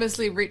was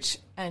fabulously rich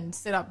and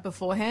set up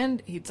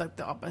beforehand, he's like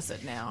the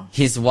opposite now.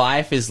 His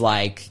wife is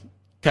like,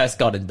 curse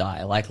God and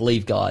die.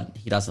 Leave God.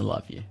 He doesn't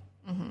love you.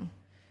 Mm-hmm.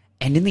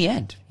 And in the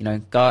end,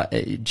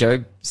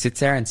 Job sits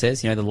there and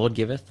says, the Lord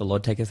giveth, the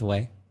Lord taketh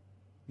away.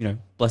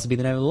 Blessed be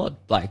the name of the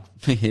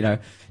Lord.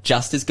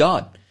 Just as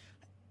God.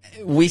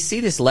 We see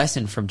this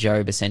lesson from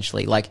Job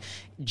essentially.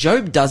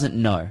 Job doesn't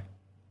know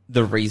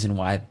the reason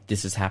why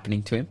this is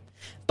happening to him.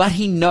 But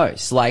he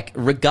knows,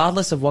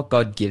 regardless of what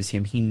God gives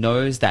him, he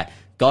knows that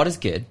God is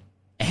good.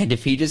 And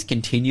if he just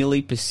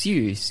continually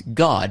pursues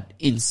God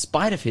in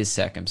spite of his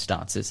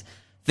circumstances,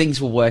 things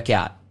will work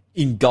out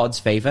in God's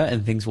favor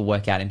and things will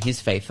work out in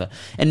his favor.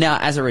 And now,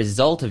 as a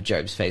result of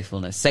Job's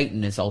faithfulness,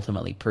 Satan is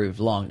ultimately proved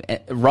wrong,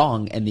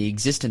 and the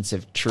existence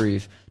of true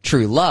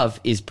love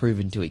is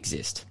proven to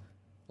exist.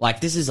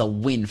 This is a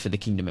win for the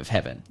kingdom of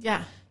heaven.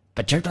 Yeah.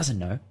 But Job doesn't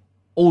know.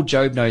 All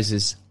Job knows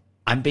is,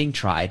 I'm being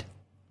tried.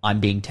 I'm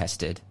being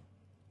tested.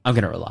 I'm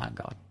going to rely on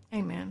God.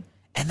 Amen.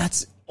 And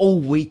that's all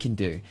we can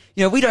do.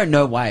 We don't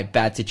know why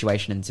bad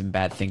situations and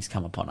bad things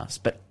come upon us,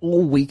 but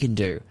all we can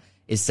do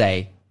is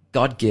say,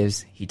 God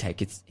gives, he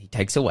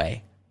takes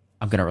away.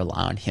 I'm going to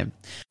rely on him.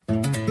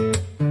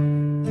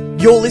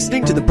 You're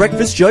listening to the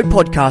Breakfast Show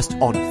podcast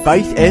on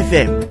Faith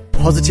FM.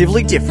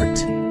 Positively different.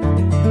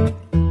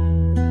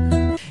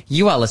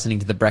 You are listening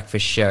to The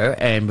Breakfast Show,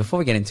 and before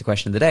we get into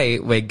question of the day,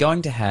 we're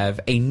going to have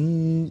a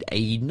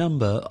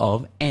number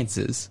of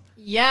answers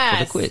for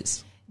the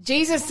quiz.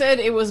 Jesus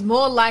said it was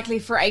more likely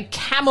for a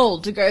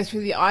camel to go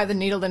through the eye of the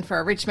needle than for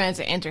a rich man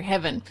to enter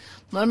heaven.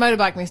 Not a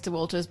motorbike, Mr.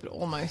 Walters, but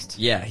almost.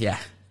 Yeah.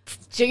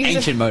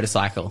 Ancient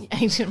motorcycle.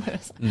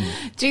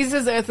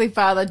 Jesus' earthly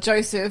father,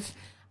 Joseph,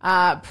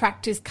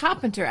 practiced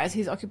carpenter as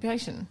his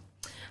occupation.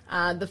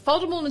 The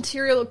foldable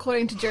material,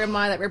 according to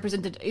Jeremiah, that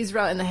represented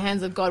Israel in the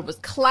hands of God was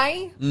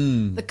clay.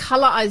 The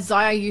colour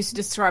Isaiah used to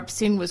describe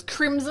sin was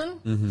crimson.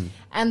 Mm-hmm.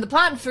 And the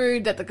plant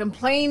food that the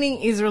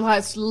complaining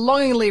Israelites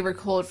longingly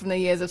recalled from the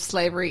years of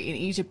slavery in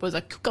Egypt was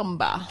a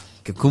cucumber.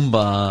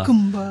 Cucumber.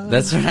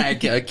 That's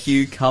right, a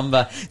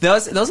cucumber. There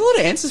was a lot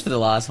of answers for the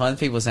last one.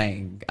 People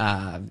saying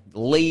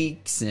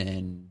leeks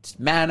and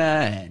manna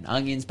and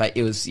onions, but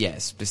it was,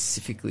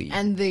 specifically.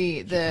 And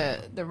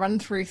the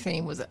run-through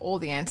theme was that all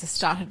the answers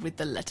started with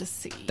the letter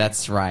C.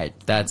 That's right.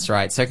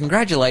 So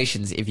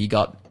congratulations if you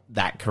got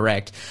that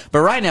correct.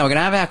 But right now we're going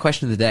to have our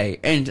question of the day.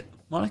 And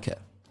Monica,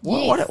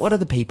 what are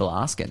the people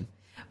asking?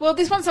 Well,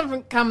 this one's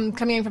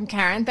coming in from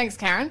Karen. Thanks,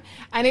 Karen.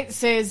 And it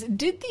says,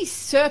 did the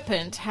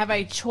serpent have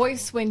a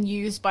choice when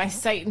used by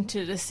Satan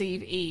to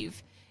deceive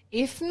Eve?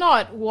 If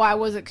not, why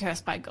was it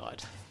cursed by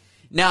God?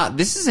 Now,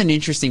 this is an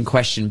interesting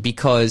question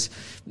because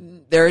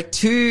there are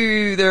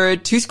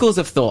two schools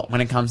of thought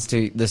when it comes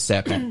to the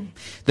serpent.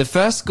 The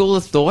first school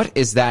of thought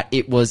is that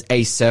it was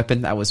a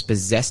serpent that was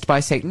possessed by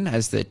Satan,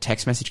 as the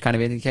text message kind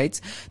of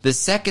indicates. The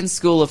second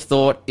school of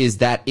thought is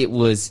that it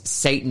was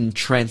Satan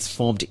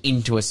transformed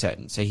into a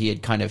serpent. So he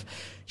had kind of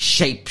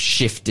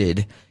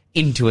shape-shifted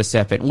into a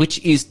serpent, which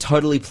is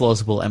totally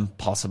plausible and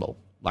possible.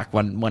 Like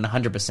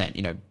 100%,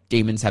 you know,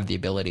 demons have the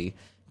ability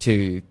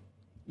to,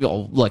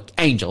 well, like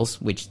angels,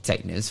 which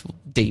Satan is,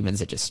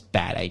 demons are just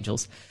bad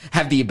angels,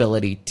 have the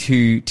ability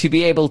to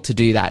be able to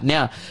do that.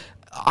 Now,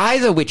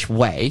 either which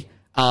way,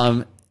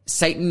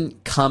 Satan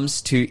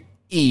comes to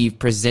Eve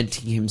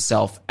presenting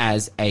himself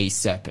as a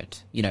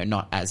serpent, you know,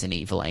 not as an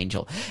evil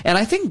angel. And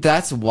I think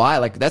that's why,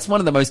 like, that's one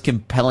of the most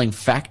compelling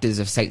factors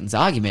of Satan's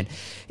argument,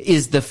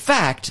 is the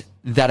fact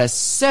that a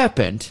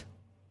serpent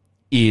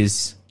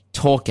is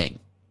talking,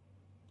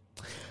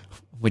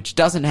 which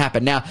doesn't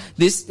happen. Now,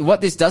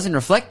 what this doesn't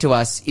reflect to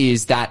us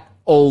is that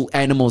all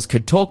animals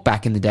could talk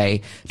back in the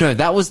day. No,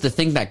 that was the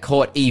thing that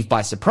caught Eve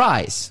by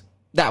surprise.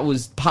 That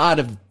was part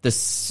of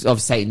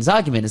Satan's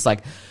argument. It's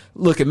like,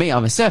 look at me,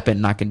 I'm a serpent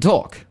and I can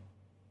talk.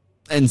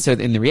 And so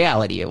in the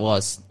reality, it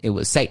was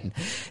Satan.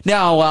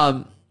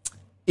 Now,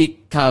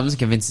 it comes and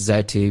convinces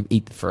her to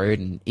eat the fruit,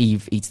 and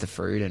Eve eats the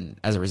fruit, and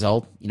as a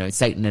result, you know,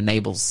 Satan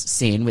enables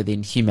sin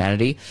within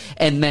humanity.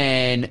 And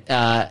then,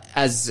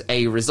 as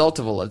a result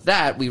of all of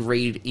that, we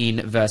read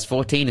in verse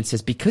 14, it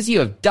says, because you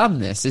have done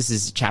this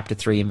is chapter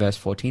 3 in verse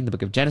 14, the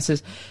book of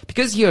Genesis,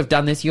 because you have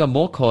done this, you are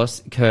more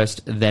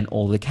cursed than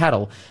all the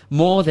cattle,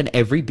 more than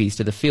every beast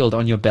of the field.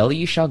 On your belly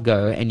you shall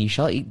go, and you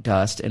shall eat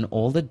dust, and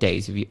all the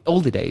days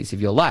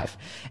of your life.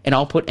 And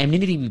I'll put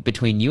enmity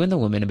between you and the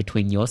woman, and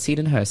between your seed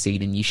and her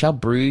seed, and you shall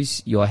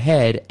bruise your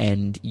head,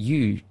 and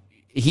he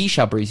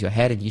shall bruise your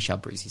head, and you shall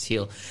bruise his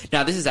heel.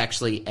 Now, this is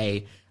actually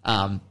a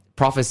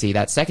prophecy,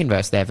 that second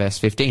verse there, verse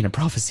 15, a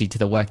prophecy to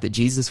the work that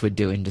Jesus would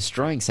do in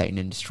destroying Satan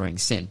and destroying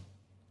sin.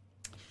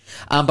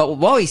 But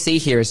what we see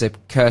here is a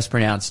curse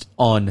pronounced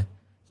on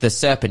the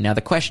serpent. Now,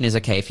 the question is,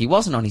 okay, if he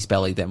wasn't on his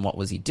belly, then what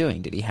was he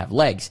doing? Did he have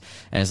legs?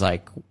 And it's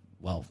like,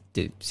 well,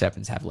 do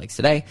serpents have legs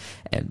today?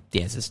 And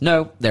the answer is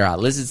no. There are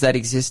lizards that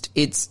exist.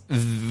 It's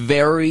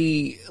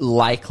very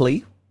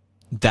likely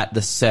that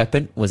the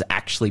serpent was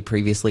actually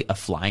previously a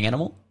flying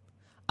animal.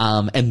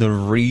 And the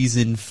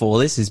reason for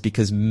this is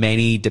because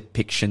many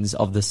depictions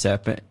of the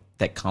serpent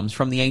that comes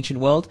from the ancient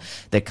world,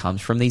 that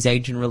comes from these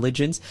ancient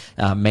religions,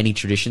 many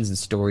traditions and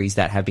stories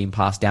that have been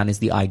passed down is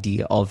the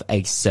idea of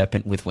a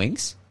serpent with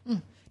wings.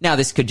 Now,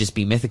 this could just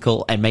be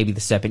mythical, and maybe the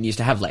serpent used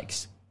to have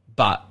legs.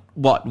 But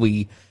what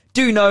we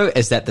do know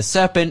is that the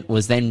serpent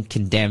was then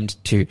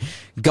condemned to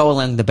go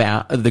along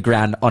the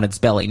ground on its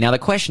belly. Now, the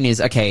question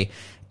is, okay,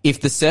 if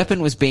the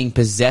serpent was being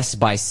possessed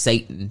by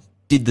Satan,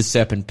 did the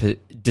serpent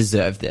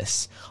deserve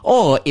this?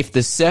 Or if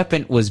the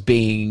serpent was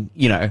being,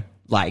 you know,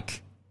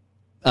 like,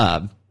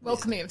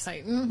 welcoming of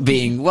Satan.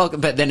 Being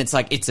welcome, but then it's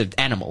like, it's an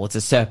animal, it's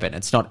a serpent,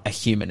 it's not a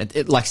human.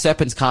 Like,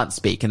 serpents can't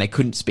speak, and they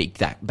couldn't speak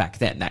that back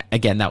then.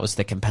 That was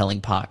the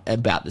compelling part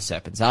about the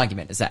serpent's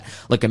argument, is that,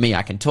 look at me,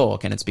 I can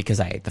talk, and it's because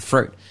I ate the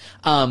fruit.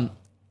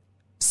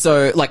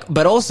 So, like,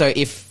 but also,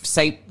 if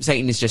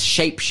Satan is just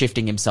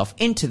shape-shifting himself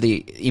into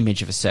the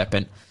image of a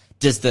serpent,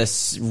 does the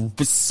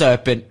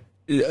serpent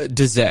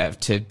deserve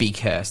to be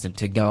cursed and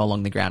to go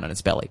along the ground on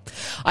its belly?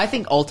 I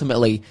think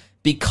ultimately,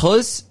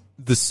 because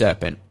the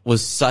serpent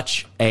was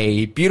such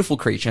a beautiful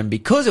creature, and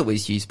because it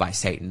was used by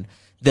Satan,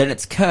 then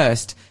it's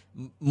cursed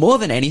more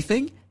than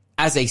anything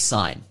as a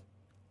sign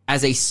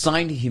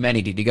to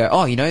humanity to go,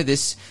 oh, you know,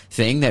 this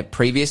thing that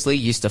previously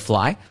used to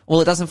fly,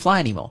 well, it doesn't fly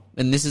anymore.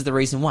 And this is the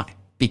reason why,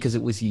 because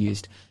it was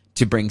used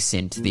to bring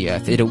sin to the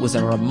earth. It was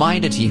a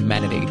reminder to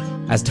humanity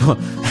as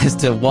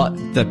to what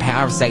the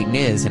power of Satan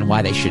is and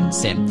why they shouldn't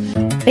sin.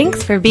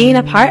 Thanks for being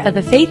a part of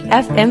the Faith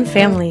FM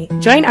family.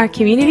 Join our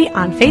community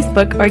on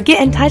Facebook or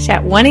get in touch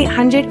at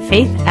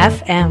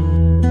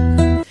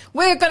 1-800-FAITH-FM.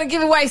 We're going to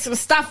give away some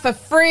stuff for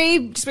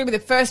free. Just be the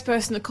first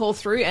person to call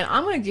through, and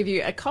I'm going to give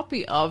you a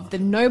copy of The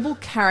Noble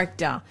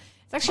Character.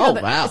 It's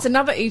actually It's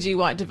another E.G.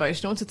 White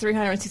devotional. It's a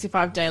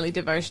 365 daily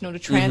devotional to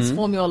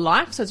transform your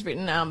life. So it's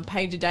written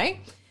page a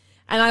day.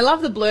 And I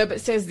love the blurb. It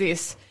says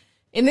this: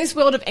 in this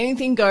world of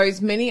anything goes,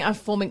 many are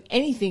forming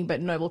anything but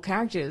noble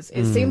characters.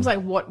 It seems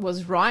like what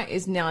was right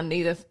is now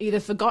either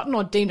forgotten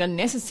or deemed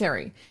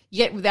unnecessary.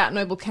 Yet without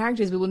noble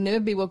characters, we will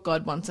never be what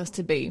God wants us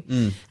to be.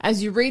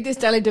 As you read this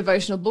daily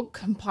devotional book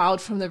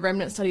compiled from the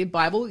Remnant Study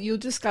Bible, you'll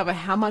discover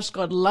how much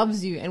God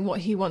loves you and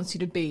what he wants you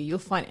to be. You'll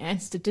find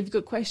answers to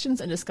difficult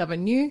questions and discover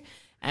new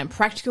and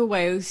practical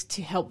ways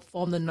to help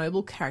form the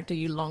noble character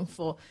you long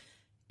for.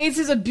 It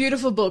is a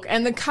beautiful book,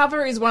 and the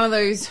cover is one of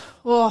those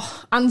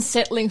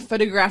unsettling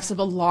photographs of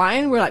a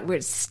lion where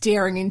it's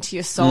staring into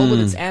your soul with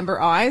its amber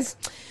eyes.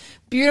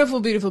 Beautiful,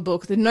 beautiful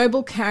book. The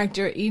Noble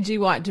Character E.G.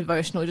 White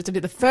Devotional. Just to be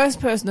the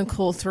first person to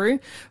call through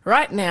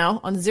right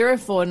now on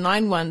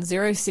 0491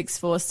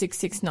 064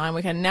 669.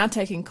 We can now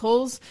taking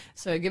calls,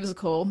 so give us a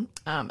call,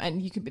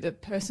 and you could be the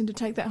person to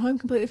take that home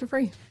completely for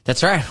free.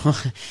 That's right.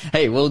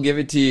 Hey, we'll give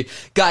it to you.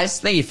 Guys,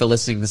 thank you for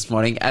listening this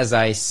morning. As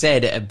I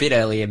said a bit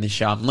earlier in the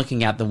show, I'm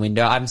looking out the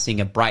window. I'm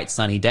seeing a bright,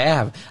 sunny day.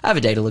 I have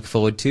a day to look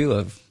forward to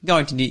of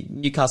going to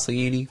Newcastle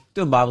Uni,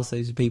 doing Bible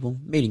studies with people,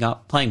 meeting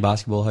up, playing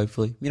basketball,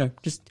 hopefully. You know,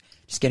 just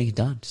getting it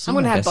done. I'm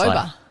going to have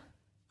boba.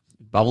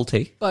 Bubble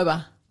tea?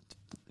 Boba.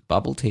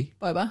 Bubble tea?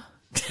 Boba.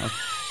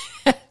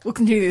 We'll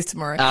continue this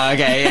tomorrow.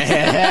 Okay.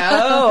 Yeah.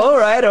 Oh, all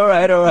right.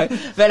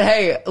 But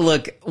hey,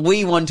 look,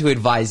 we want to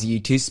advise you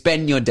to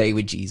spend your day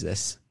with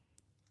Jesus.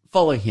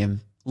 Follow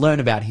him. Learn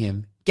about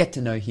him. Get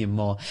to know him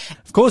more.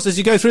 Of course, as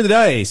you go through the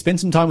day,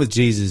 spend some time with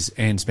Jesus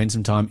and spend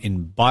some time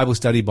in Bible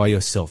study by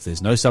yourself.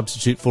 There's no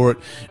substitute for it.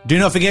 Do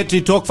not forget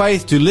to talk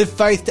faith, to live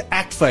faith, to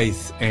act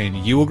faith, and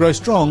you will grow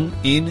strong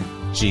in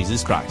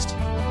Jesus Christ.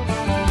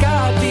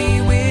 God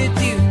be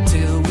with you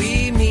till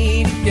we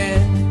meet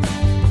again.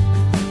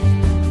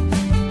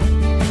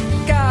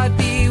 God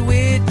be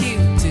with you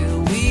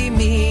till we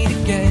meet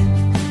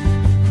again.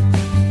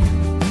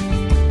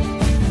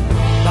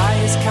 By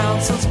his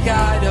counsel's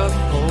guide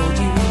uphold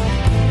you,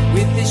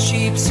 with his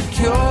sheep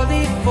securely